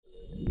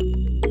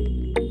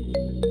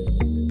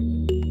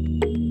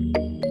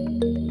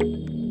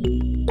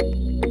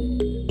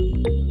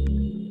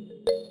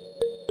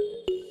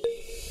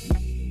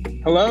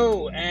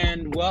Hello,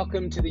 and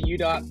welcome to the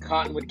UDOT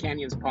Cottonwood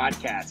Canyons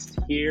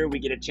podcast. Here we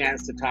get a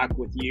chance to talk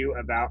with you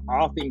about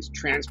all things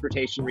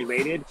transportation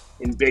related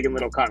in Big and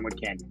Little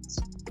Cottonwood Canyons.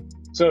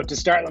 So to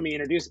start, let me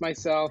introduce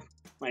myself.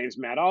 My name is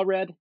Matt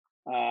Allred.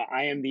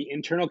 I am the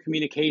Internal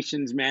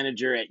Communications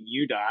Manager at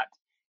UDOT,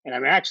 and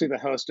I'm actually the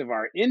host of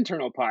our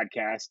internal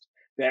podcast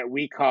that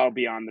we call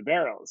Beyond the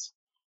Barrels.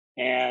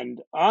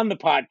 And on the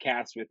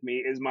podcast with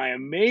me is my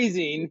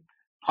amazing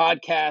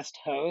podcast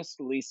host,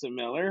 Lisa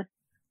Miller.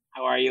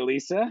 How are you,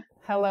 Lisa?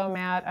 Hello,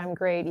 Matt. I'm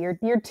great.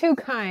 You're too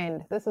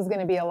kind. This is going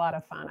to be a lot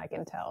of fun, I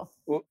can tell.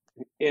 Well,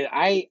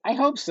 I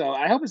hope so.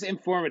 I hope it's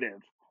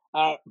informative.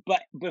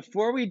 But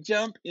before we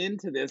jump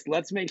into this,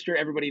 let's make sure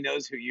everybody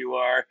knows who you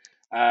are,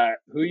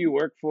 who you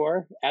work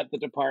for at the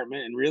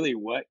department, and really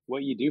what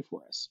you do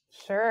for us.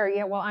 Sure.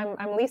 Yeah. Well,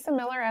 I'm Lisa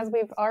Miller, as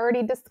we've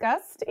already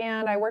discussed,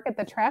 and I work at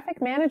the Traffic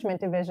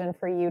Management Division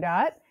for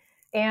UDOT,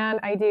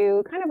 and I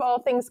do kind of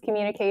all things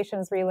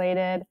communications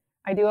related.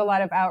 I do a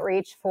lot of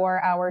outreach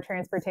for our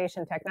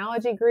transportation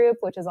technology group,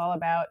 which is all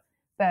about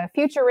the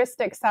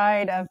futuristic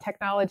side of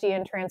technology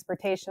and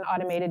transportation,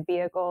 automated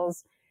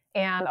vehicles,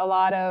 and a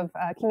lot of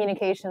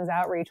communications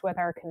outreach with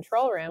our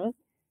control room.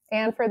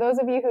 And for those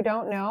of you who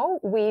don't know,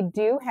 we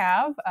do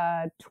have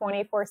a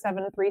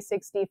 24/7,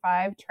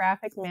 365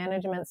 traffic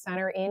management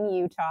center in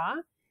Utah,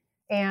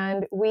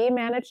 and we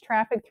manage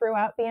traffic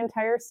throughout the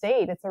entire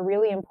state. It's a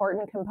really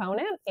important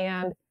component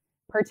and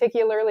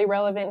particularly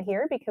relevant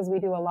here because we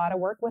do a lot of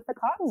work with the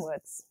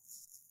Cottonwoods.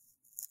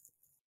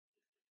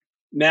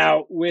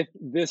 Now, with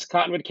this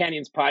Cottonwood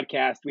Canyons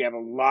podcast, we have a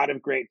lot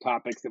of great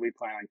topics that we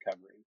plan on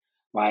covering,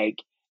 like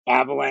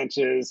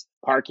avalanches,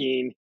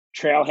 parking,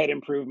 trailhead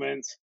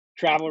improvements,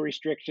 travel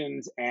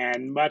restrictions,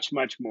 and much,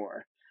 much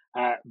more.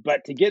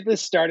 But to get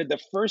this started,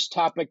 the first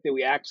topic that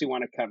we actually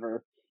want to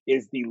cover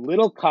is the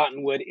Little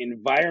Cottonwood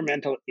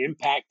Environmental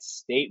Impact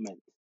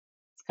Statement.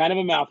 It's kind of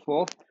a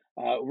mouthful.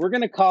 We're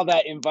going to call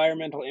that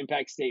Environmental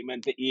Impact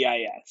Statement the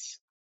EIS.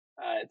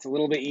 It's a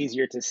little bit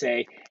easier to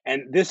say.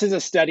 And this is a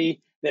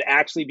study that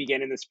actually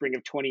began in the spring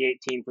of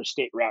 2018 for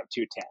State Route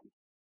 210.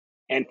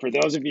 And for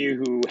those of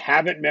you who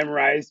haven't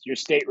memorized your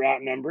state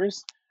route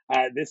numbers,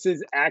 this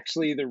is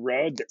actually the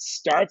road that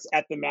starts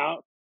at the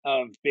mouth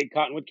of Big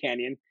Cottonwood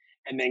Canyon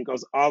and then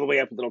goes all the way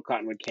up Little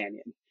Cottonwood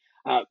Canyon.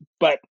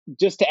 But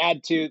just to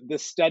add to, the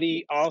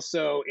study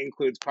also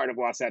includes part of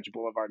Wasatch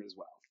Boulevard as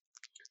well.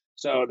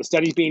 So the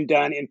study is being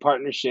done in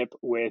partnership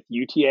with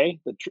UTA,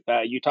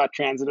 the Utah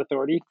Transit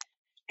Authority,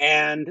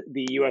 and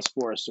the U.S.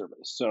 Forest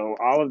Service. So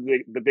all of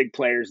the big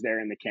players there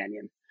in the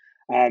canyon.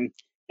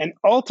 And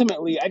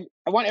ultimately, I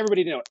want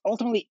everybody to know,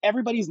 ultimately,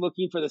 everybody's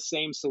looking for the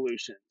same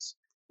solutions,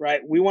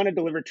 right? We want to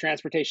deliver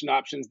transportation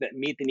options that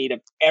meet the need of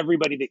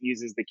everybody that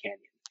uses the canyon,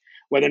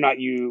 whether or not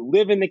you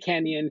live in the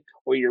canyon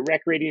or you're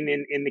recreating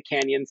in the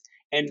canyons.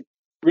 And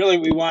really,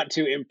 we want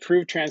to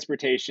improve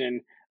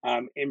transportation,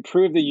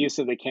 improve the use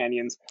of the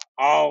canyons,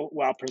 all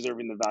while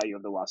preserving the value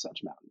of the Wasatch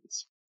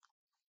Mountains.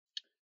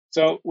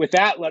 So with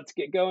that, let's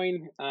get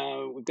going.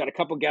 We've got a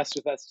couple guests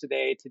with us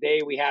today.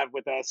 Today we have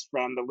with us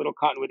from the Little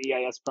Cottonwood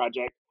EIS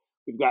project,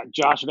 we've got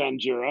Josh Van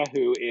Jura,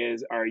 who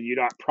is our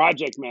UDOT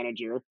project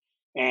manager,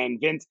 and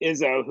Vince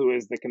Izzo, who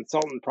is the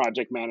consultant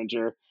project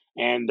manager,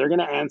 and they're going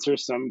to answer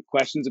some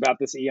questions about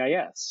this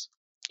EIS.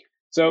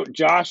 So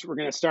Josh, we're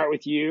going to start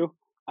with you.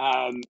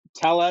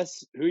 Tell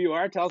us who you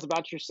are, tell us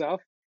about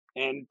yourself,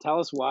 and tell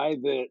us why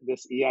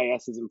this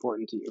EIS is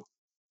important to you.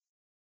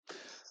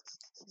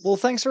 Well,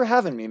 thanks for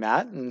having me,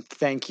 Matt, and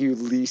thank you,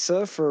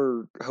 Lisa,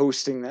 for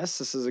hosting this.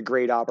 This is a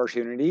great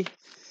opportunity.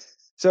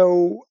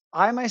 So,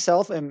 I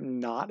myself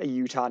am not a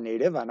Utah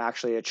native. I'm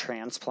actually a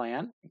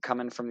transplant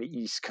coming from the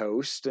East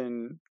Coast.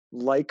 And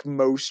like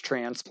most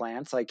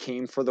transplants, I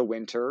came for the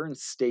winter and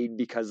stayed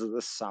because of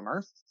the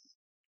summer.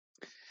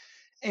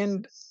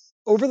 And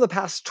over the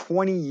past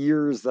 20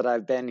 years that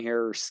I've been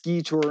here,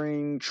 ski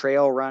touring,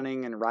 trail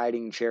running, and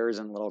riding chairs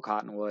in Little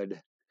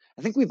Cottonwood,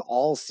 I think we've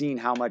all seen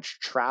how much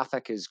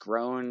traffic has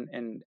grown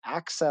and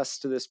access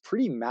to this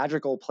pretty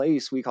magical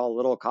place we call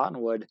Little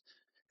Cottonwood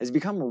has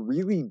become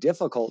really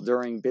difficult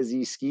during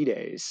busy ski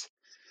days.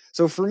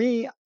 So for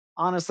me,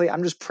 honestly,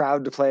 I'm just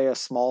proud to play a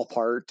small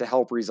part to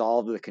help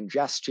resolve the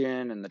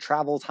congestion and the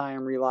travel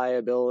time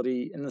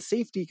reliability and the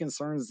safety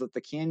concerns that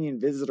the canyon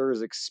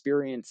visitors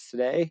experience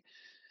today,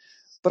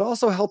 but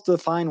also help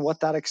define what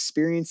that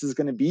experience is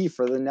going to be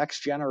for the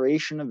next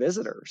generation of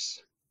visitors.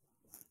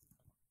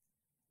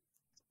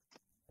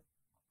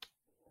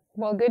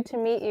 Well, good to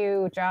meet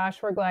you,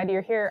 Josh. We're glad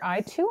you're here.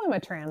 I too am a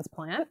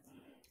transplant.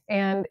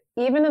 And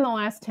even in the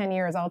last 10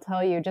 years, I'll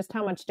tell you just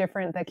how much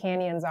different the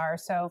canyons are.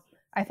 So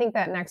I think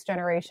that next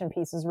generation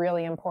piece is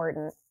really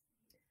important.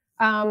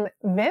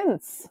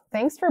 Vince,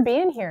 thanks for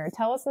being here.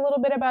 Tell us a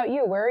little bit about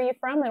you. Where are you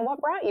from and what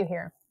brought you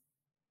here?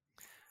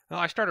 Well,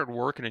 I started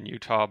working in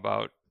Utah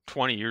about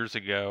 20 years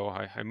ago.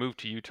 I moved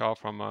to Utah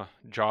from a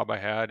job I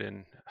had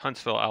in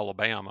Huntsville,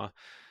 Alabama.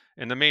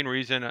 And the main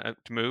reason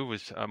to move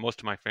was most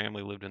of my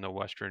family lived in the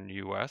western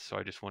U.S., so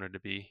I just wanted to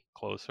be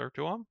closer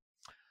to them.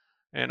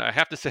 And I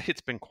have to say,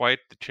 it's been quite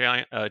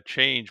the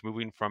change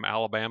moving from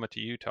Alabama to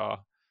Utah.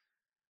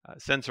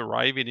 Since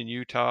arriving in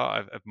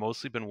Utah, I've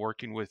mostly been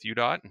working with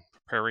UDOT and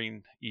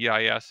preparing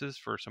EISs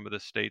for some of the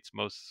state's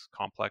most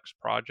complex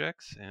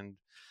projects. And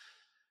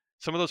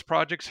some of those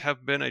projects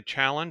have been a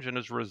challenge. And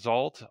as a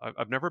result,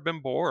 I've never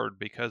been bored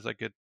because I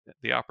get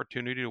the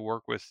opportunity to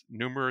work with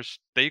numerous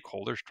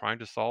stakeholders trying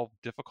to solve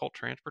difficult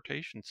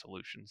transportation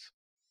solutions.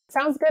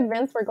 Sounds good,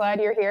 Vince. We're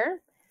glad you're here.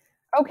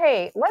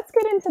 Okay, let's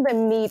get into the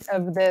meat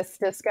of this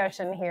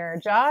discussion here.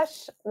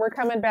 Josh, we're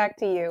coming back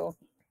to you.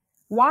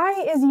 Why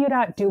is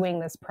UDOT doing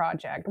this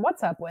project?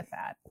 What's up with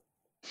that?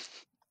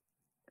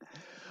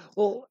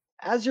 Well,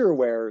 as you're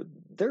aware,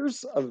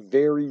 there's a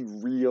very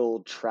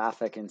real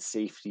traffic and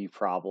safety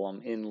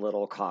problem in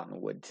Little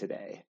Cottonwood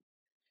today.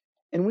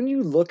 And when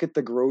you look at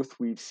the growth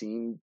we've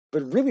seen,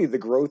 but really the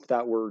growth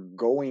that we're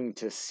going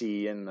to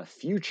see in the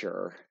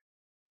future,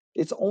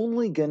 it's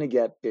only going to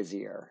get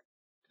busier.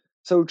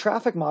 So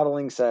traffic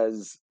modeling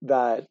says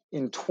that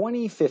in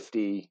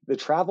 2050, the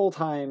travel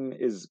time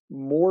is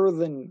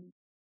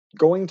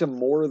going to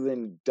more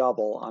than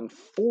double on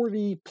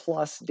 40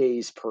 plus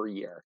days per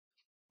year.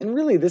 And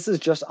really, this is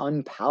just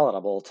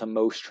unpalatable to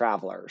most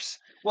travelers.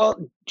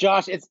 Well,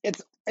 Josh,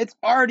 it's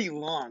already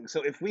long.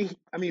 So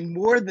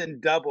more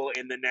than double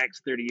in the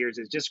next 30 years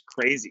is just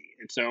crazy.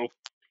 And so,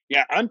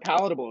 yeah,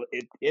 unpalatable.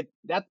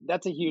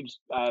 That's a huge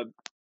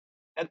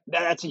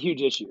that's a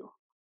huge issue.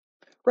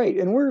 Right,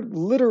 and we're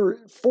literally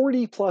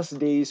 40 plus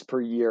days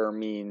per year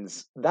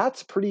means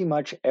that's pretty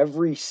much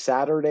every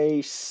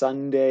Saturday,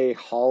 Sunday,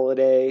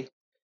 holiday,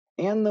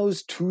 and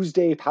those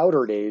Tuesday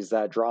powder days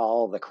that draw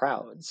all the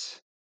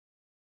crowds.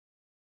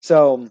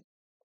 So,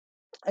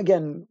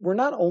 again, we're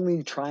not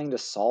only trying to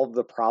solve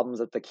the problems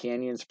that the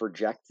canyon's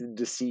projected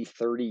to see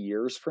 30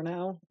 years from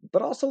now,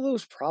 but also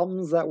those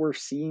problems that we're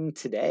seeing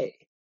today.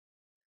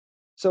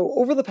 So,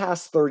 over the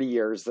past 30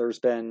 years, there's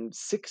been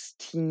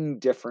 16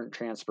 different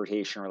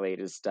transportation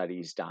related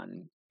studies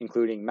done,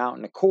 including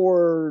Mountain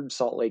Accord,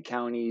 Salt Lake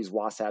County's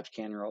Wasatch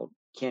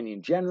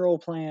Canyon General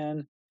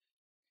Plan.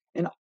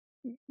 And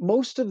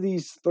most of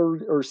these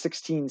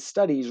 16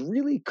 studies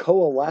really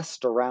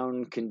coalesced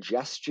around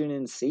congestion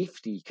and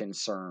safety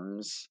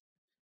concerns.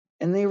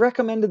 And they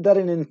recommended that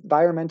an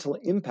environmental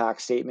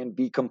impact statement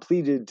be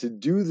completed to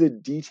do the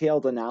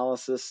detailed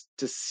analysis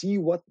to see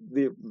what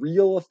the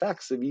real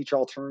effects of each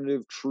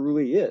alternative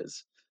truly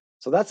is.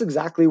 So that's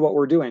exactly what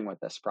we're doing with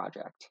this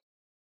project.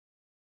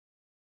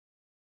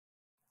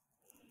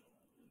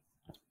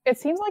 It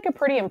seems like a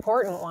pretty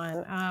important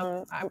one.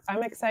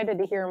 I'm excited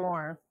to hear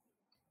more.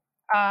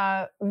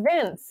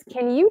 Vince,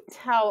 can you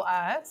tell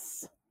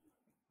us,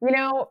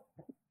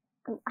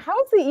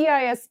 how is the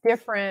EIS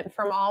different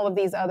from all of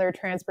these other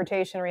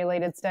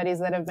transportation-related studies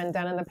that have been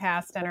done in the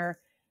past and are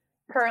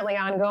currently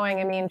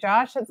ongoing? I mean,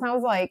 Josh, it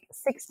sounds like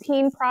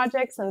 16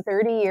 projects in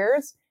 30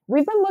 years.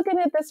 We've been looking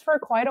at this for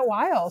quite a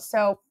while.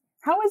 So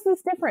how is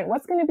this different?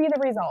 What's going to be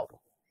the result?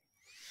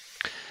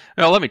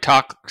 Well, let me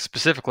talk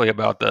specifically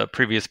about the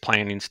previous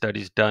planning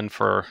studies done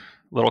for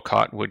Little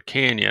Cottonwood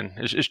Canyon.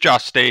 As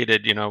Josh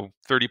stated,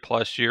 30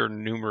 plus year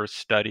numerous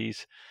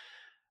studies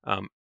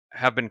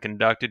have been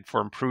conducted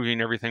for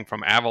improving everything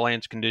from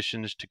avalanche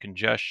conditions to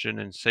congestion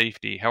and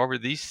safety. However,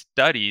 these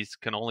studies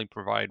can only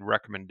provide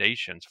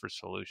recommendations for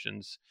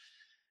solutions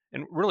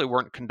and really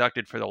weren't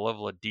conducted for the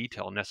level of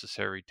detail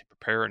necessary to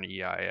prepare an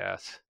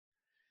EIS.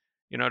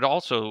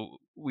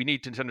 We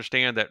need to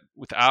understand that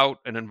without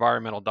an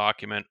environmental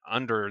document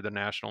under the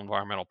National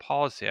Environmental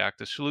Policy Act,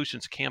 the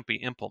solutions can't be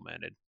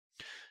implemented.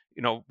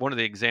 One of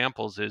the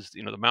examples is,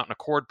 the Mountain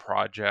Accord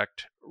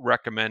project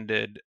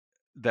recommended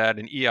that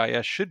an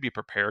EIS should be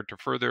prepared to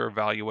further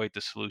evaluate the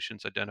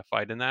solutions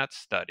identified in that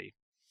study.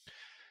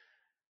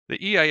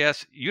 The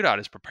EIS UDOT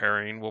is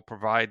preparing will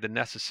provide the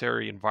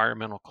necessary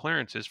environmental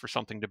clearances for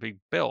something to be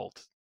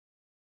built.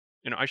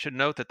 I should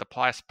note that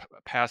the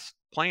past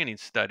planning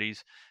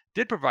studies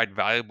did provide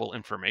valuable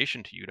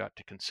information to UDOT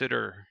to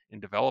consider in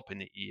developing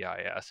the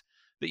EIS.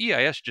 The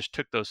EIS just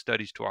took those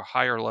studies to a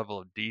higher level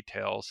of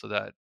detail so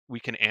that we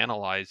can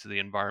analyze the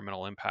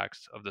environmental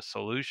impacts of the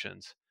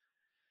solutions.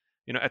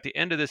 At the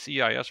end of this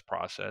EIS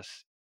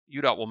process,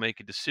 UDOT will make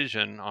a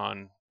decision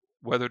on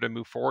whether to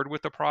move forward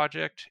with the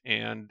project,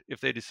 and if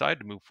they decide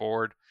to move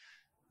forward,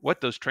 what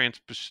those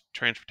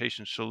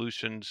transportation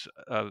solutions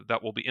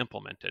that will be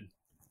implemented.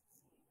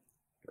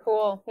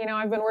 Cool.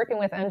 I've been working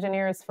with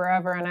engineers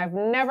forever, and I've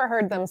never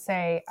heard them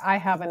say, I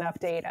have enough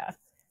data,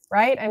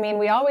 right? I mean,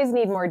 we always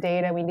need more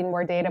data. We need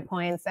more data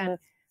points. And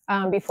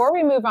before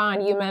we move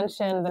on, you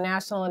mentioned the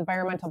National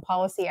Environmental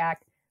Policy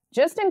Act.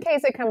 Just in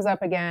case it comes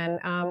up again,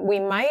 we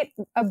might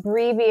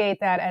abbreviate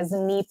that as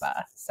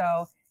NEPA.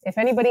 So if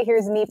anybody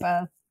hears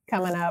NEPA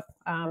coming up,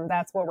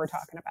 that's what we're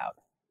talking about.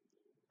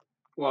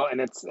 Well, and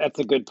that's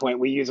a good point.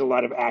 We use a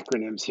lot of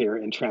acronyms here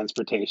in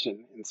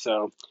transportation. And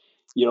so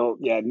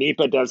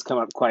NEPA does come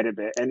up quite a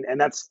bit.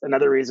 And that's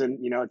another reason,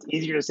 it's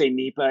easier to say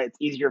NEPA. It's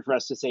easier for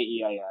us to say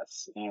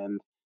EIS. And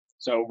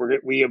so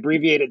we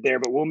abbreviate it there,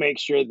 but we'll make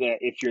sure that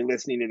if you're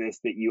listening to this,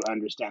 that you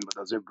understand what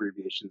those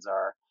abbreviations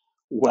are.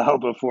 well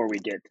before we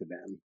get to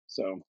them.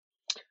 So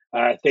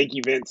thank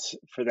you, Vince,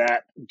 for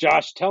that.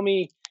 Josh, tell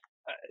me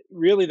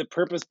really the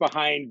purpose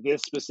behind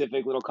this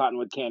specific Little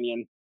Cottonwood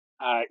Canyon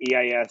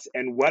EIS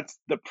and what's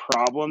the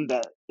problem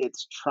that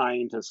it's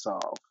trying to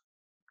solve?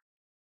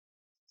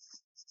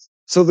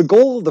 So the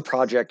goal of the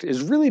project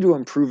is really to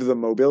improve the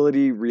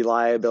mobility,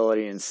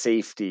 reliability, and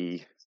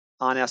safety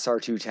on SR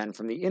 210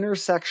 from the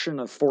intersection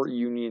of Fort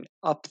Union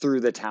up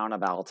through the town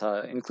of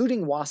Alta,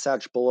 including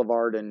Wasatch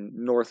Boulevard and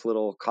North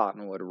Little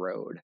Cottonwood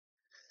Road.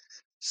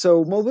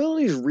 So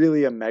mobility is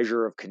really a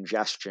measure of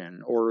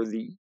congestion or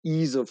the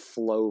ease of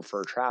flow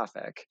for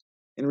traffic.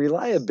 And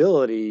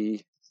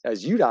reliability,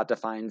 as UDOT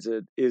defines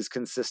it, is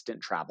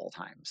consistent travel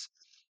times.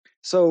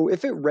 So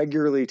if it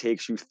regularly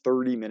takes you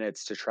 30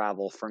 minutes to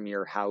travel from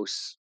your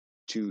house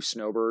to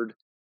Snowbird,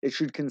 it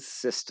should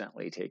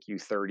consistently take you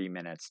 30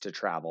 minutes to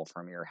travel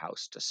from your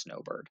house to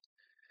Snowbird.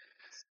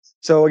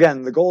 So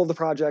again, the goal of the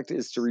project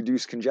is to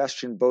reduce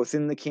congestion both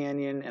in the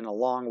canyon and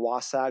along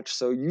Wasatch,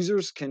 so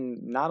users can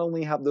not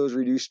only have those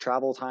reduced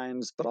travel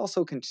times, but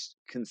also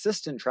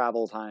consistent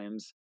travel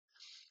times.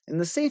 And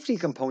the safety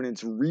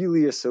component's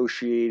really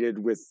associated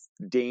with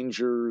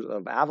dangers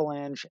of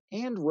avalanche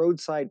and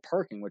roadside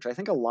parking, which I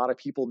think a lot of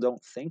people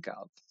don't think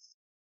of.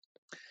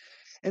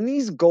 And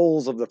these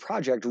goals of the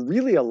project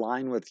really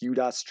align with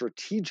UDOT's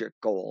strategic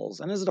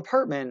goals. And as a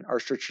department, our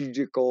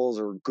strategic goals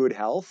are good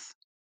health,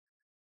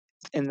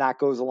 and that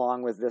goes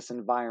along with this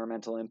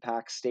environmental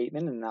impact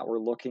statement, and that we're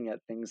looking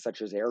at things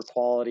such as air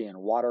quality and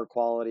water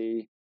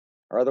quality.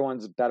 Our other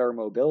ones, better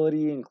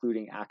mobility,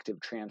 including active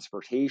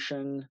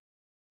transportation,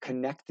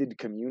 connected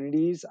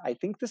communities. I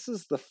think this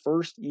is the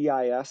first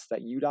EIS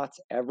that UDOT's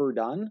ever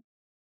done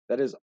that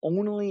is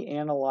only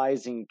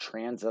analyzing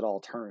transit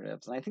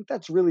alternatives. And I think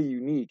that's really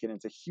unique, and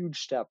it's a huge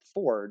step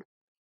forward.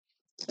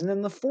 And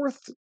then the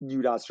fourth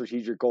UDOT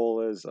strategic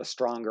goal is a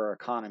stronger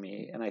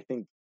economy. And I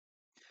think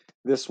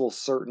this will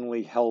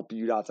certainly help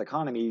UDOT's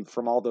economy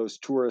from all those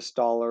tourist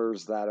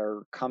dollars that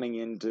are coming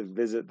in to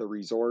visit the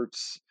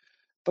resorts,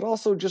 but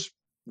also just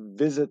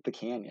visit the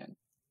canyon.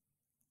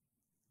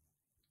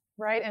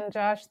 Right, and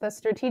Josh, the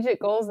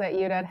strategic goals that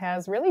UDOT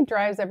has really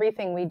drives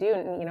everything we do.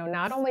 And,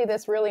 not only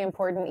this really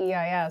important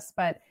EIS,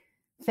 but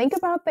think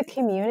about the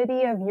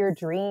community of your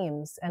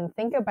dreams and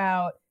think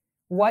about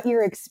what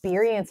your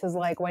experience is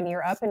like when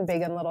you're up in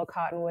Big and Little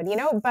Cottonwood.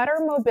 Better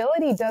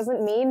mobility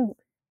doesn't mean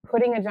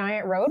putting a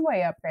giant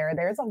roadway up there.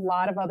 There's a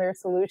lot of other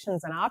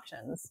solutions and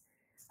options.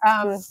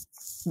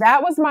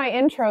 That was my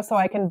intro, so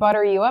I can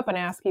butter you up and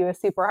ask you a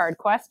super hard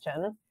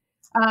question.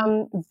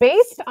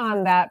 Based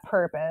on that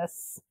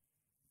purpose,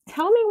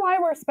 tell me why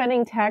we're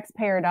spending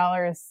taxpayer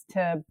dollars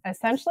to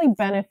essentially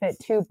benefit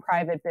two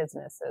private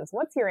businesses.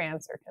 What's your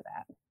answer to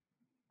that?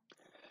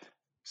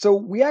 So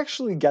we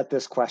actually get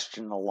this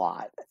question a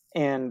lot,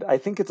 and I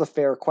think it's a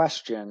fair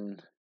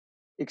question,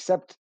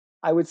 except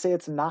I would say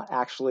it's not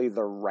actually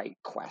the right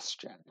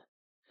question.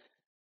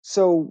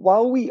 So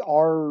while we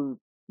are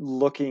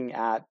looking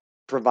at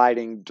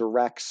providing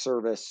direct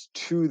service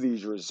to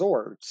these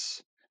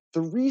resorts,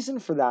 the reason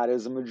for that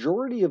is a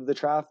majority of the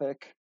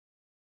traffic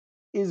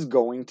is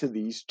going to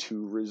these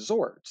two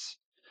resorts.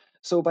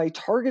 So by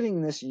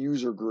targeting this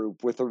user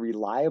group with a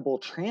reliable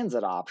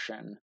transit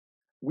option,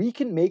 we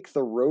can make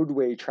the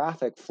roadway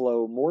traffic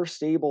flow more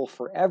stable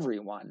for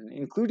everyone,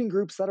 including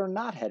groups that are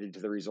not headed to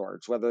the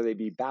resorts, whether they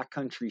be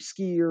backcountry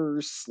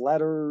skiers,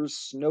 sledders,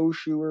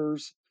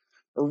 snowshoers,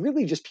 or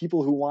really just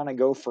people who want to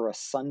go for a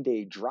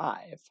Sunday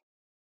drive.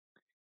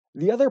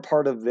 The other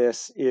part of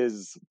this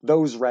is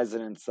those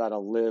residents that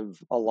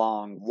live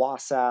along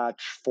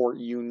Wasatch, Fort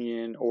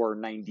Union, or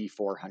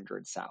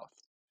 9400 South.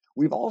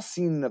 We've all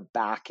seen the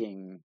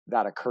backing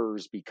that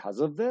occurs because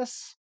of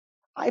this.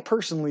 I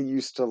personally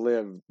used to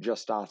live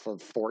just off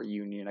of Fort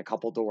Union, a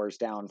couple doors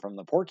down from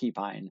the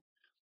Porcupine.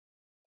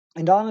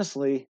 And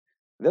honestly,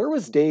 there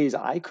was days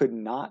I could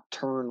not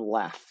turn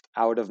left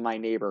out of my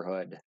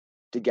neighborhood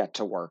to get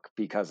to work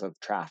because of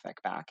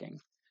traffic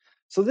backing.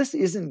 So this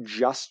isn't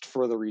just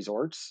for the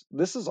resorts.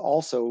 This is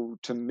also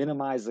to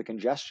minimize the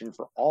congestion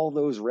for all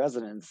those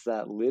residents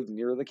that live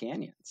near the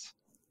canyons.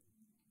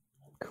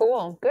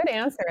 Cool. Good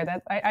answer.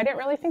 I didn't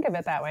really think of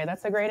it that way.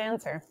 That's a great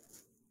answer.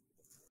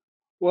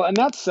 Well, and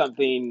that's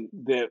something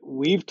that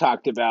we've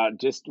talked about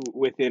just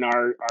within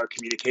our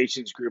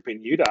communications group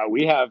in Utah.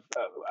 We have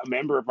a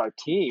member of our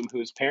team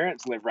whose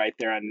parents live right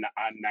there on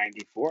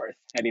 94th,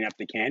 heading up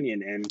the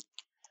canyon. And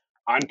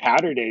on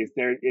powder days,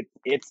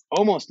 it's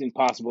almost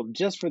impossible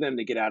just for them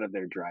to get out of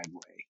their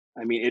driveway.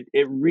 I mean,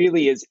 it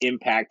really is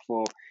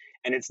impactful.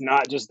 And it's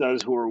not just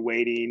those who are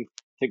waiting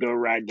to go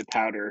ride the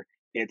powder.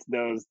 It's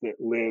those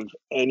that live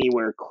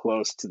anywhere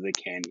close to the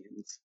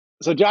canyons.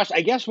 So, Josh,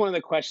 I guess one of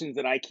the questions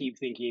that I keep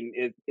thinking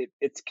is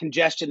it's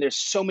congestion. There's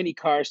so many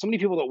cars, so many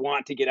people that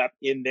want to get up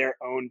in their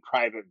own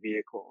private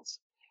vehicles.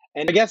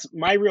 And I guess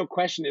my real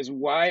question is,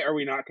 why are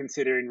we not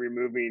considering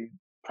removing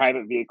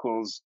private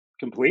vehicles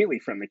completely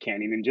from the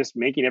canyon and just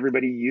making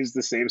everybody use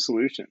the same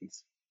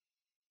solutions?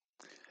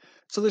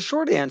 So the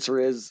short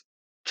answer is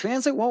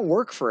transit won't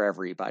work for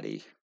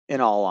everybody, in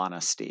all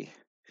honesty.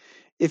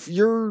 if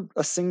you're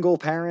a single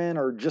parent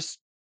or just,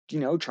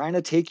 trying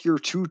to take your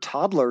 2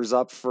 toddlers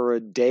up for a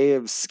day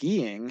of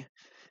skiing,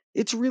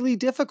 it's really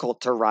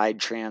difficult to ride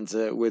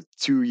transit with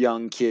 2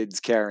 young kids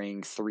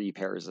carrying 3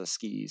 pairs of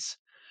skis.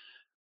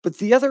 But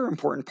the other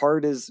important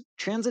part is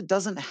transit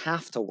doesn't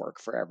have to work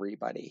for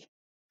everybody.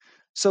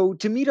 So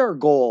to meet our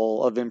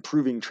goal of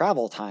improving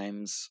travel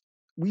times,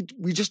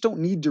 we just don't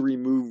need to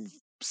remove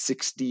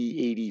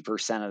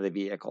 60-80% of the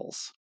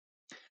vehicles.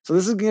 So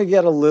this is going to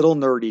get a little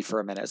nerdy for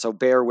a minute, so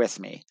bear with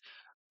me.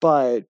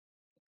 But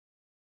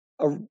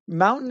a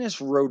mountainous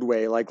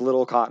roadway like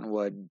Little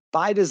Cottonwood,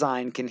 by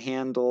design, can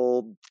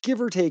handle, give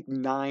or take,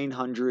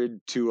 900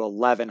 to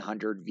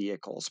 1,100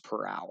 vehicles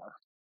per hour.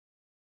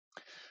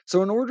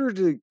 So in order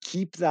to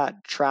keep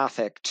that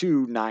traffic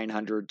to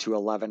 900 to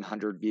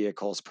 1,100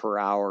 vehicles per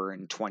hour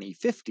in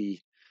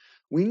 2050,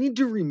 we need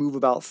to remove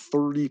about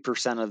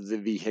 30% of the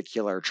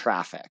vehicular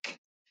traffic.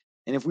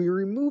 And if we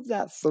remove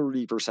that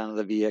 30% of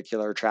the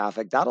vehicular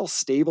traffic, that'll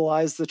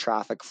stabilize the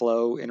traffic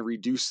flow and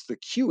reduce the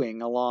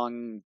queuing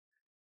along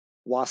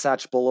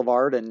Wasatch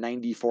Boulevard and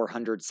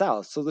 9400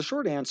 South. So the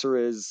short answer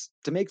is,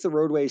 to make the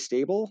roadway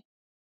stable,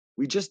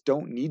 we just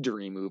don't need to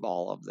remove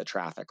all of the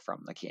traffic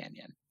from the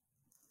canyon.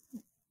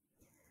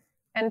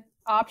 And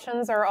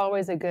options are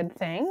always a good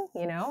thing,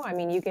 I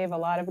mean, you gave a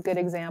lot of good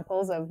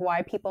examples of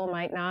why people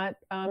might not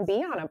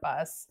be on a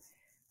bus.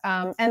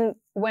 And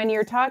when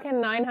you're talking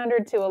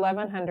 900 to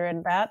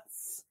 1,100,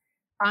 that's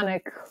on a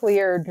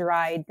clear,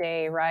 dry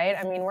day, right?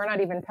 I mean, we're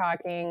not even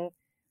talking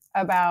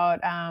about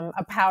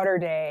a powder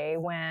day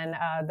when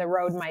the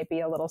road might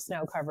be a little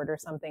snow covered or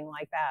something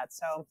like that.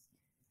 So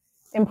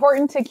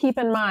important to keep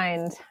in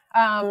mind.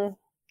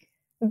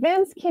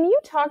 Vince, can you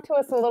talk to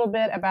us a little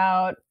bit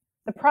about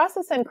the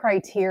process and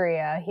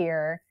criteria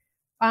here?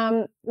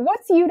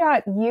 What's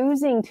UDOT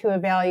using to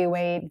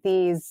evaluate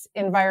these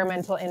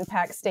environmental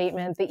impact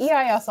statement, the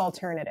EIS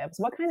alternatives?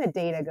 What kind of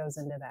data goes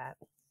into that?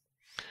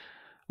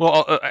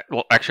 Well,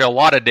 actually, a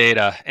lot of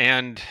data,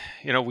 and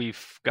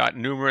we've got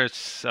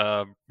numerous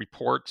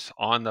reports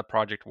on the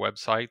project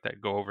website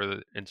that go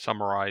over and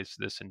summarize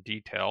this in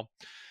detail.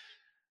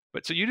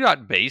 But so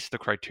UDOT based the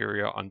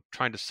criteria on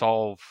trying to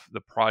solve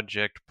the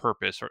project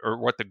purpose or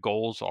what the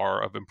goals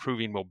are of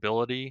improving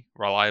mobility,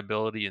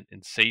 reliability,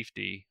 and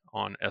safety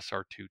on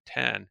SR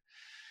 210.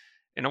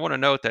 And I want to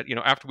note that,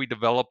 after we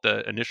developed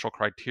the initial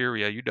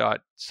criteria, UDOT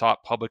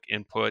sought public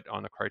input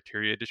on the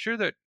criteria to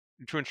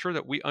ensure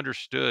that we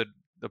understood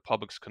the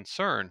public's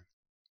concern.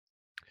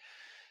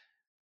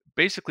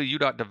 Basically,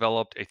 UDOT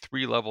developed a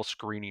 3-level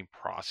screening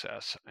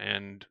process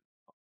and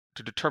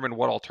to determine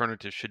what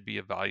alternatives should be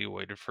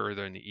evaluated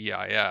further in the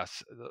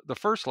EIS. The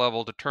first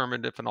level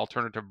determined if an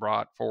alternative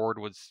brought forward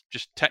was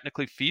just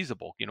technically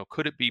feasible.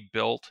 Could it be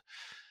built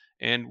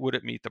and would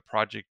it meet the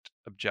project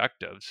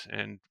objectives?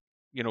 And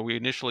we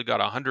initially got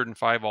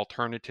 105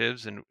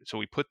 alternatives, and so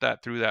we put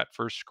that through that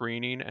first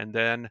screening, and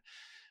then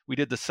we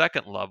did the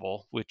second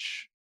level,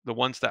 which the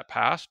ones that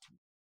passed,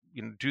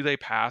 do they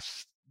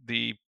pass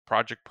the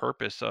project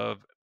purpose of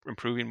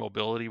improving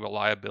mobility,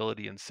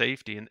 reliability, and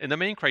safety? And the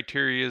main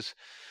criteria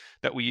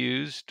that we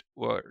used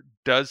were,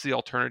 does the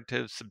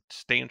alternative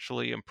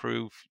substantially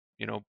improve,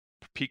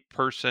 peak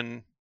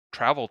person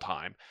travel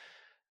time?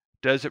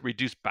 Does it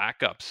reduce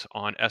backups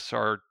on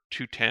SR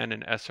 210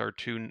 and SR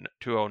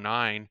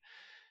 209?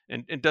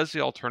 And does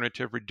the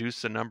alternative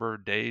reduce the number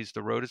of days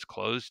the road is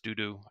closed due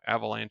to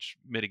avalanche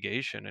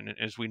mitigation? And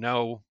as we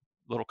know,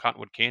 Little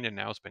Cottonwood Canyon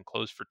now has been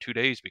closed for 2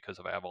 days because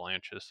of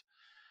avalanches.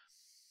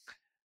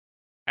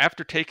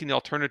 After taking the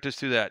alternatives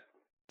through that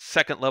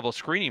second level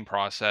screening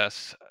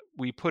process,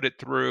 we put it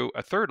through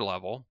a third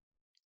level.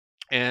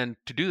 And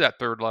to do that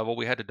third level,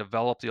 we had to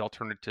develop the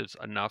alternatives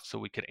enough so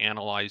we could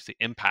analyze the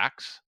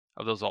impacts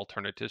of those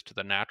alternatives to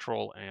the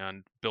natural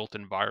and built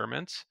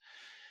environments.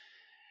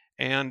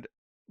 And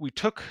we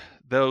took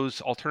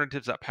those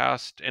alternatives that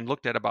passed and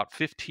looked at about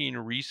 15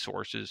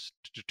 resources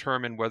to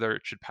determine whether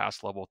it should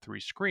pass level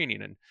 3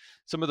 screening. And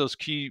some of those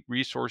key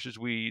resources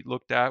we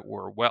looked at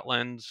were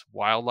wetlands,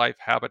 wildlife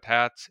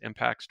habitats,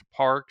 impacts to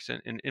parks,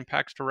 and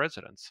impacts to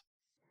residents.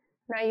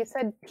 Now, you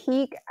said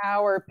peak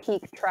hour,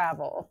 peak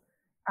travel.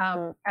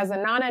 As a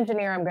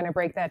non-engineer, I'm going to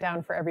break that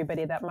down for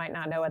everybody that might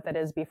not know what that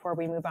is before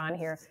we move on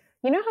here.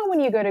 You know how when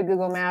you go to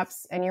Google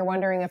Maps and you're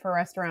wondering if a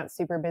restaurant's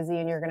super busy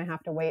and you're going to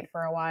have to wait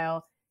for a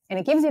while, and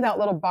it gives you that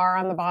little bar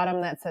on the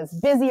bottom that says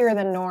busier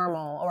than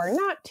normal or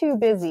not too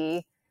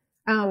busy.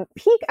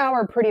 Peak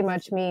hour pretty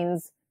much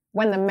means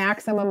when the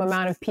maximum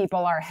amount of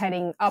people are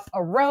heading up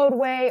a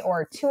roadway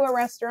or to a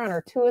restaurant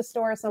or to a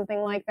store, something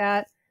like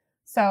that.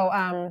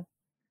 So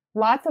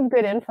lots of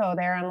good info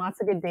there and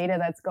lots of good data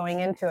that's going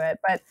into it.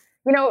 But,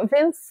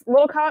 Vince,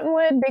 Little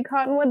Cottonwood, Big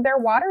Cottonwood, they're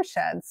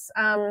watersheds.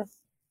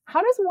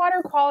 How does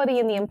water quality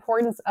and the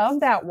importance of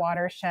that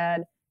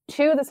watershed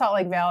to the Salt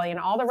Lake Valley and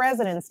all the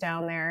residents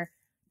down there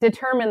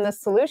determine the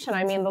solution?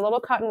 I mean, the Little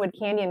Cottonwood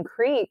Canyon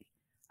Creek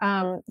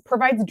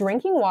provides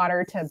drinking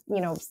water to,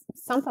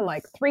 something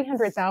like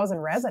 300,000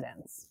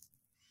 residents.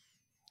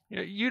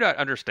 UDOT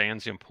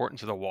understands the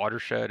importance of the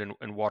watershed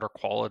and water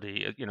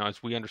quality.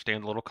 As we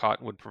understand, Little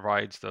Cottonwood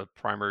provides the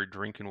primary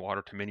drinking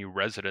water to many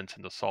residents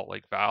in the Salt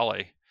Lake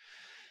Valley.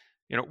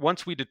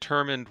 Once we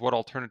determined what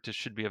alternatives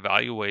should be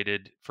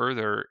evaluated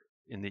further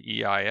in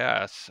the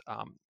EIS,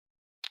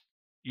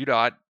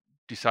 UDOT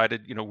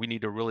decided, we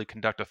need to really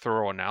conduct a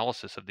thorough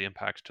analysis of the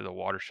impacts to the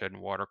watershed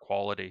and water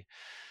quality.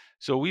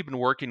 So we've been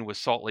working with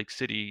Salt Lake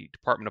City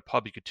Department of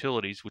Public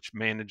Utilities, which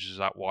manages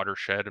that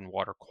watershed and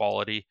water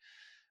quality,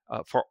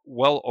 for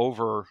well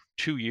over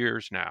 2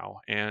 years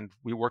now. And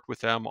we worked with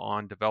them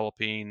on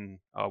developing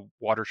a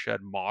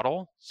watershed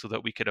model so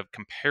that we could have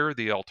compare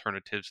the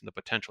alternatives and the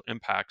potential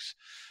impacts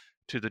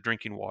to the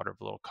drinking water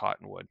of Little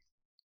Cottonwood.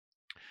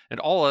 And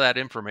all of that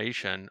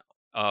information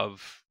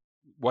of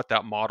what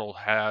that model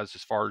has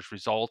as far as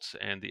results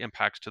and the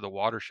impacts to the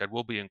watershed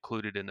will be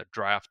included in the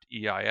draft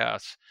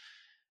EIS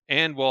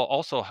and will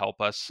also help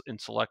us in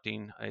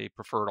selecting a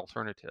preferred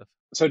alternative.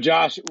 So,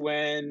 Josh,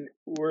 when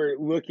we're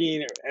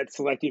looking at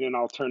selecting an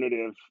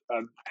alternative,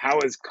 how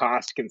is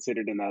cost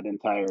considered in that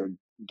entire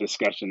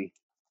discussion?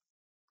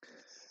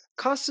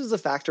 Cost is a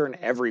factor in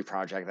every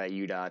project that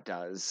UDOT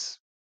does.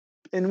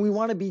 And we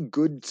want to be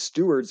good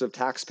stewards of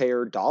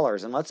taxpayer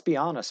dollars. And let's be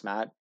honest,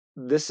 Matt,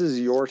 this is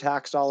your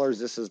tax dollars.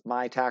 This is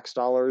my tax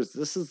dollars.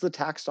 This is the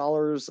tax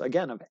dollars,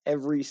 again, of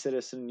every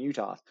citizen in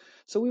Utah.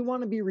 So we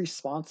want to be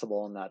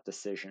responsible in that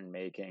decision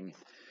making.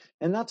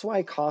 And that's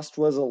why cost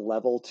was a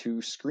level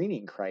 2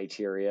 screening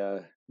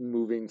criteria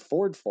moving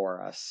forward for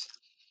us.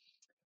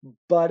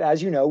 But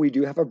as you know, we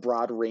do have a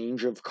broad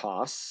range of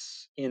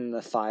costs in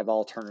the 5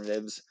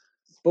 alternatives.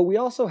 But we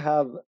also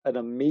have an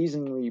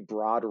amazingly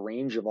broad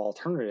range of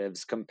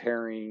alternatives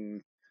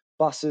comparing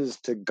buses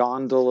to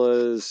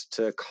gondolas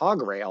to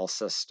cog rail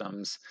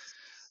systems.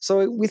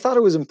 So we thought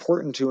it was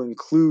important to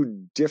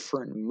include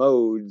different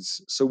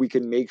modes so we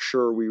can make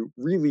sure we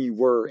really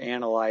were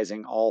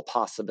analyzing all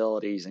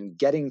possibilities and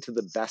getting to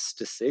the best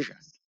decision.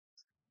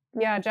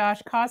 Yeah,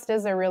 Josh, cost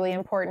is a really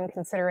important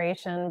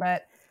consideration,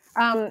 but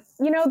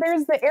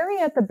there's the area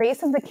at the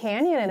base of the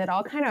canyon and it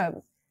all kind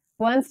of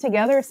blends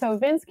together. So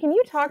Vince, can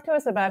you talk to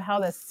us about how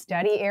the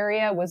study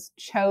area was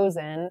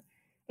chosen?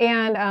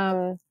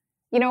 And,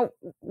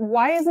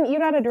 why isn't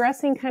UDOT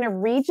addressing kind of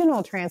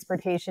regional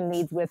transportation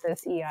needs with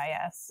this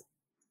EIS?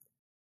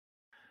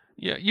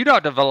 Yeah,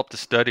 UDOT developed a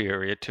study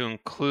area to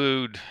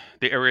include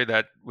the area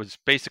that was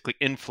basically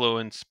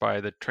influenced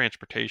by the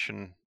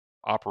transportation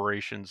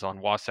operations on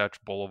Wasatch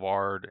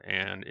Boulevard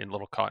and in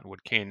Little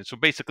Cottonwood Canyon. So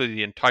basically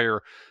the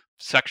entire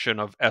section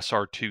of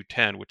SR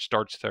 210, which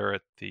starts there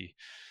at the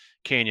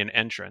canyon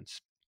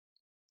entrance.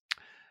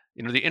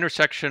 The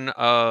intersection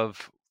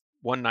of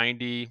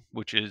 190,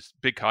 which is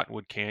Big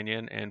Cottonwood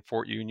Canyon, and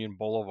Fort Union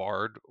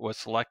Boulevard was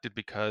selected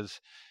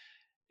because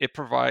it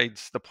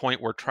provides the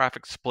point where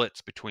traffic splits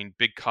between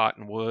Big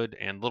Cottonwood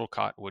and Little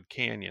Cottonwood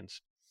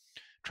Canyons.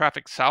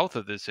 Traffic south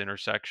of this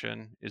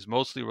intersection is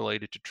mostly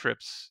related to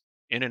trips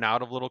in and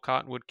out of Little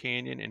Cottonwood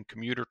Canyon and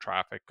commuter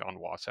traffic on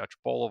Wasatch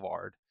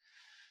Boulevard.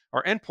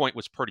 Our endpoint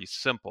was pretty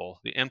simple.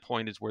 The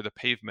endpoint is where the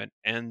pavement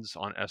ends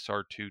on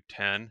SR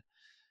 210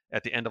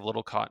 at the end of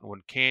Little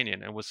Cottonwood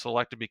Canyon and was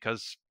selected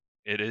because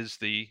it is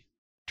the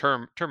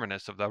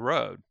terminus of the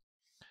road.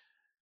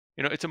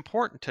 It's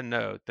important to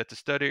note that the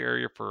study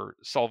area for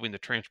solving the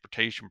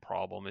transportation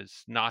problem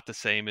is not the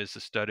same as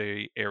the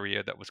study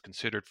area that was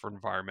considered for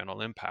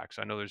environmental impacts.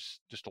 I know there's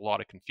just a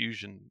lot of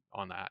confusion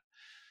on that.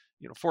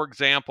 For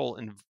example,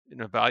 in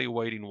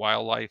evaluating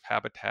wildlife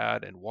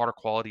habitat and water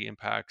quality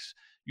impacts,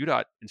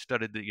 UDOT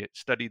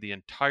studied the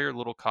entire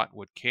Little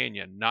Cottonwood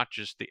Canyon, not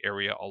just the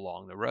area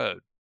along the road.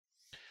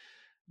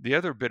 The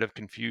other bit of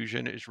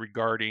confusion is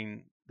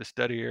regarding the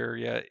study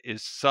area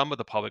is some of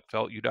the public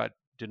felt UDOT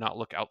did not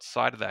look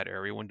outside of that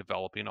area when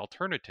developing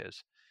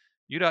alternatives.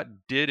 UDOT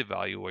did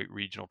evaluate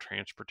regional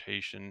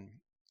transportation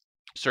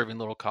serving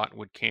Little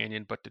Cottonwood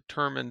Canyon, but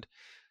determined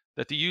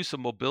that the use of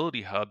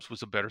mobility hubs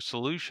was a better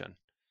solution.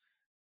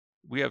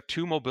 We have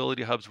 2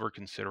 mobility hubs we're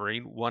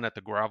considering, one at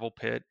the gravel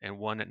pit and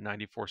one at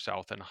 94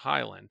 South and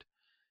Highland.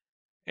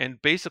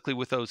 And basically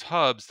with those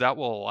hubs, that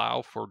will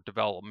allow for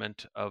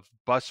development of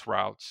bus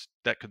routes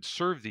that could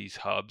serve these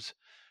hubs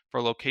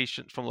from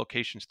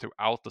locations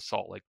throughout the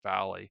Salt Lake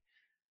Valley.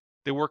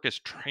 They work as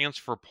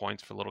transfer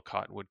points for Little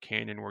Cottonwood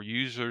Canyon where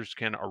users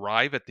can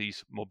arrive at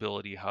these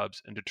mobility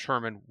hubs and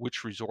determine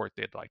which resort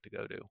they'd like to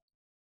go to.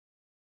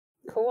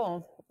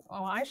 Cool.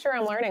 Well, I sure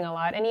am learning a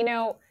lot. And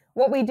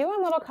what we do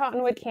in Little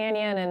Cottonwood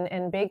Canyon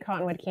and Big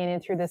Cottonwood Canyon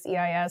through this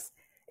EIS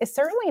is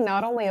certainly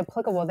not only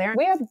applicable there.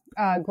 We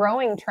have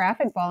growing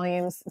traffic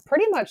volumes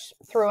pretty much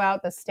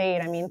throughout the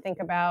state. I mean, think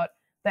about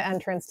the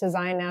entrance to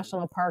Zion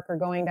National Park or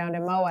going down to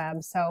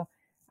Moab. So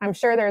I'm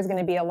sure there's going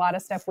to be a lot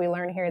of stuff we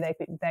learn here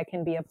that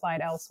can be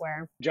applied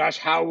elsewhere. Josh,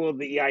 how will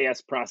the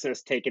EIS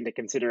process take into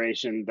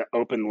consideration the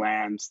open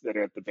lands that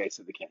are at the base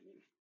of the canyon?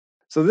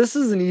 So this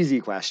is an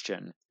easy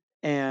question.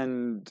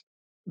 And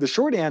the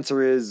short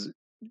answer is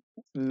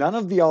none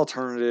of the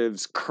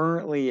alternatives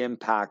currently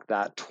impact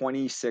that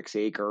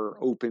 26-acre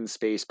open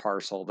space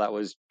parcel that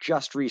was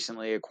just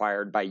recently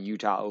acquired by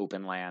Utah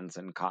Open Lands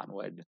and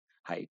Cottonwood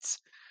Heights.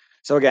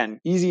 So again,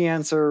 easy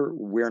answer,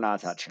 we're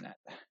not touching it.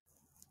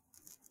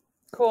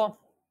 Cool.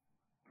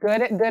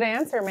 Good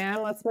answer,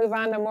 man. Let's move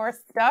on to more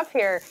stuff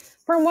here.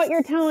 From what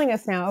you're telling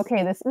us now,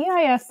 okay, this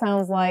EIS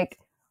sounds like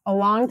a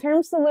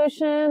long-term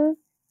solution.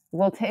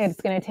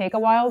 It's going to take a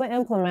while to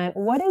implement.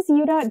 What is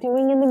UDOT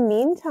doing in the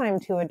meantime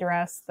to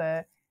address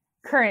the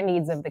current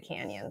needs of the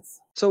canyons?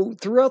 So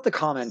throughout the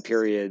comment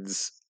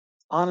periods,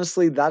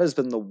 honestly, that has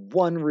been the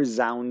one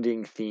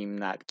resounding theme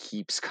that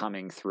keeps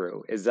coming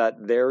through, is that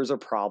there's a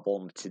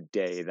problem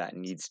today that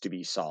needs to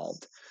be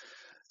solved.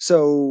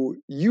 So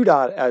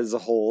UDOT as a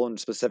whole, and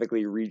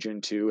specifically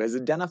Region 2, has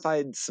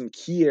identified some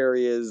key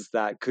areas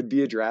that could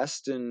be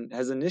addressed and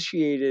has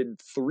initiated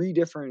 3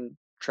 different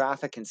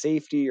traffic and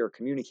safety or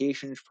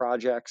communications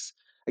projects,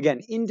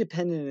 again,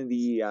 independent of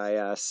the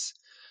EIS,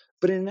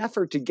 but in an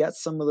effort to get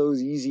some of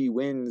those easy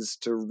wins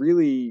to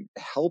really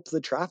help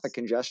the traffic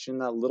congestion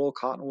that Little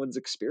Cottonwood's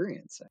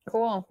experiencing.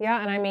 Cool.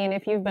 Yeah, and I mean,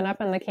 if you've been up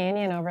in the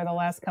canyon over the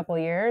last couple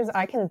of years,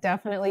 I can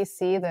definitely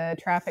see the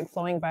traffic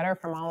flowing better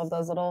from all of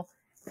those little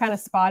kind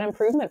of spot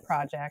improvement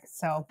projects.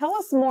 So tell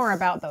us more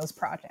about those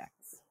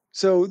projects.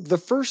 So the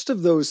first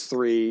of those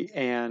 3,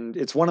 and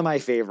it's one of my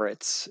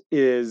favorites,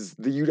 is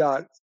the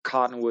UDOT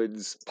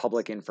Cottonwoods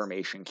Public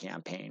Information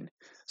Campaign.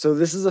 So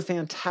this is a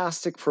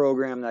fantastic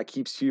program that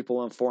keeps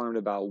people informed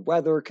about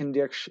weather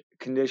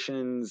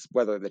conditions,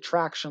 whether the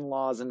traction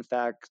laws in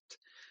effect,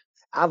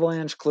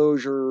 avalanche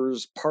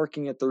closures,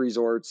 parking at the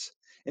resorts,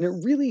 and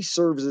it really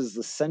serves as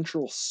the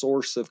central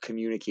source of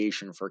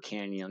communication for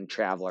canyon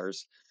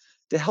travelers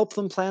to help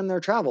them plan their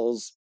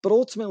travels, but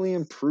ultimately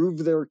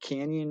improve their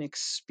canyon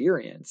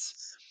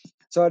experience.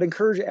 So I'd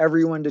encourage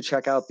everyone to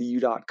check out the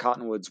UDOT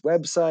Cottonwoods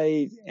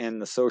website and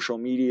the social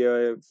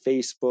media,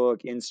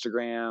 Facebook,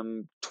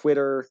 Instagram,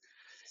 Twitter,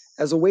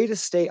 as a way to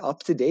stay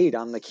up to date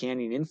on the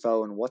canyon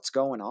info and what's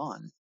going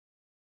on.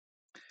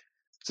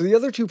 So the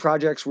other 2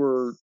 projects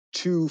were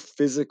 2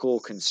 physical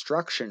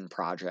construction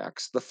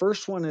projects. The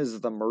first one is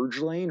the merge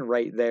lane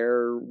right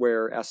there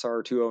where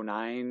SR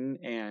 209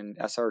 and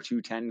SR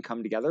 210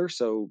 come together.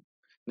 So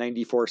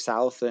 94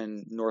 South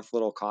and North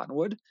Little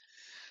Cottonwood.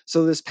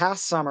 So this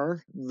past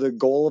summer, the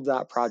goal of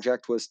that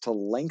project was to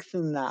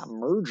lengthen that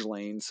merge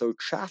lane so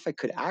traffic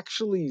could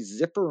actually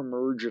zipper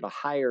merge at a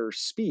higher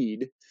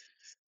speed,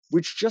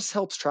 which just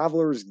helps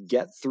travelers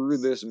get through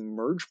this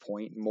merge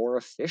point more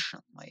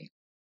efficiently.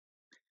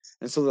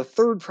 And so the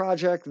third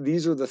project,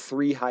 these are the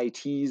 3 high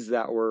Ts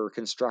that were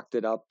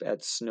constructed up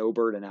at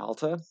Snowbird and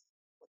Alta.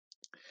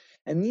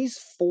 And these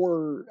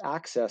 4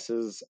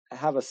 accesses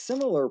have a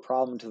similar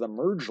problem to the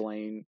merge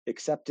lane,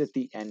 except at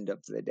the end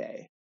of the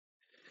day.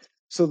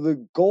 So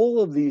the goal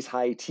of these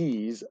high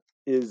Ts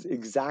is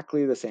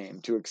exactly the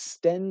same, to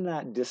extend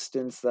that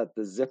distance that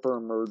the zipper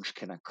merge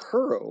can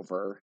occur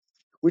over,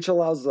 which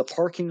allows the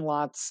parking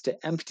lots to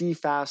empty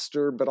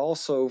faster, but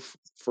also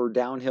for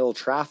downhill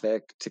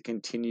traffic to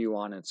continue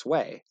on its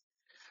way.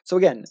 So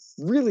again,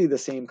 really the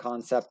same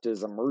concept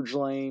as a merge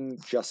lane,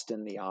 just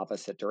in the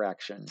opposite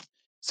direction.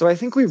 So I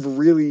think we've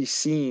really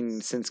seen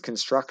since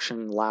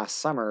construction last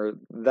summer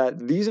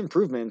that these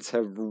improvements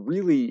have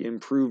really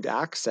improved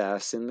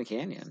access in the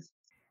canyon.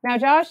 Now,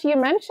 Josh, you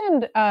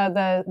mentioned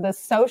the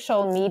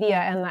social media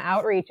and the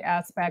outreach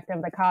aspect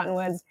of the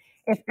Cottonwoods.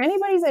 If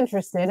anybody's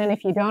interested, and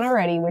if you don't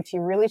already, which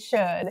you really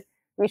should,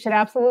 we should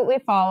absolutely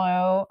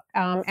follow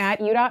at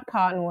UDOT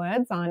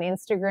Cottonwoods on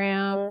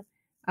Instagram,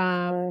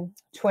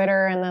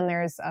 Twitter, and then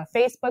there's a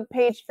Facebook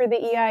page for the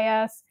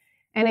EIS.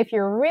 And if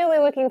you're really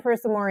looking for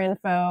some more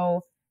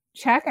info,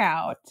 check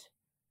out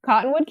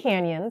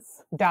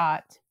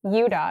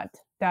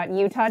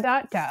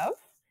cottonwoodcanyons.udot.utah.gov.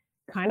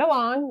 Kind of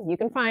long, you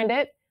can find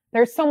it.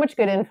 There's so much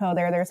good info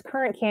there. There's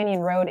current canyon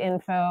road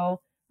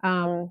info,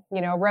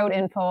 road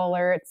info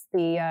alerts,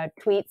 the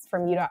tweets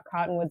from UDOT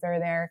Cottonwoods are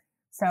there.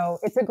 So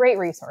it's a great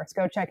resource.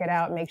 Go check it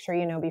out and make sure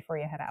you know before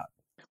you head out.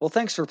 Well,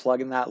 thanks for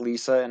plugging that,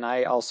 Lisa. And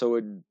I also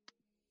would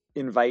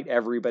invite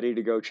everybody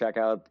to go check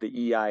out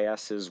the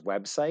EIS's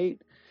website.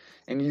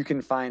 And you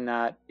can find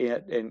that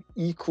at an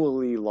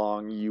equally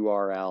long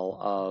URL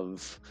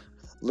of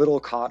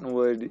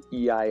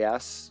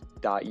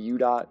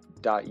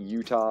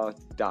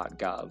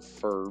littlecottonwoodeis.udot.utah.gov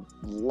for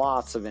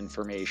lots of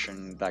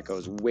information that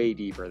goes way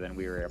deeper than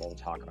we were able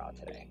to talk about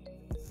today.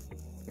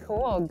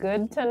 Cool.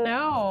 Good to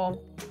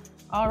know.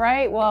 All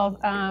right. Well,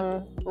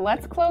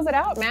 let's close it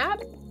out,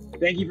 Matt.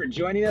 Thank you for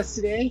joining us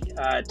today.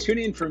 Tune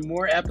in for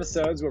more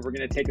episodes where we're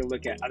going to take a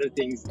look at other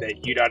things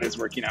that UDOT is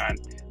working on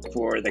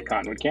for the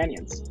Cottonwood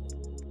Canyons.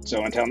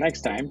 So until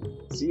next time,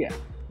 see ya.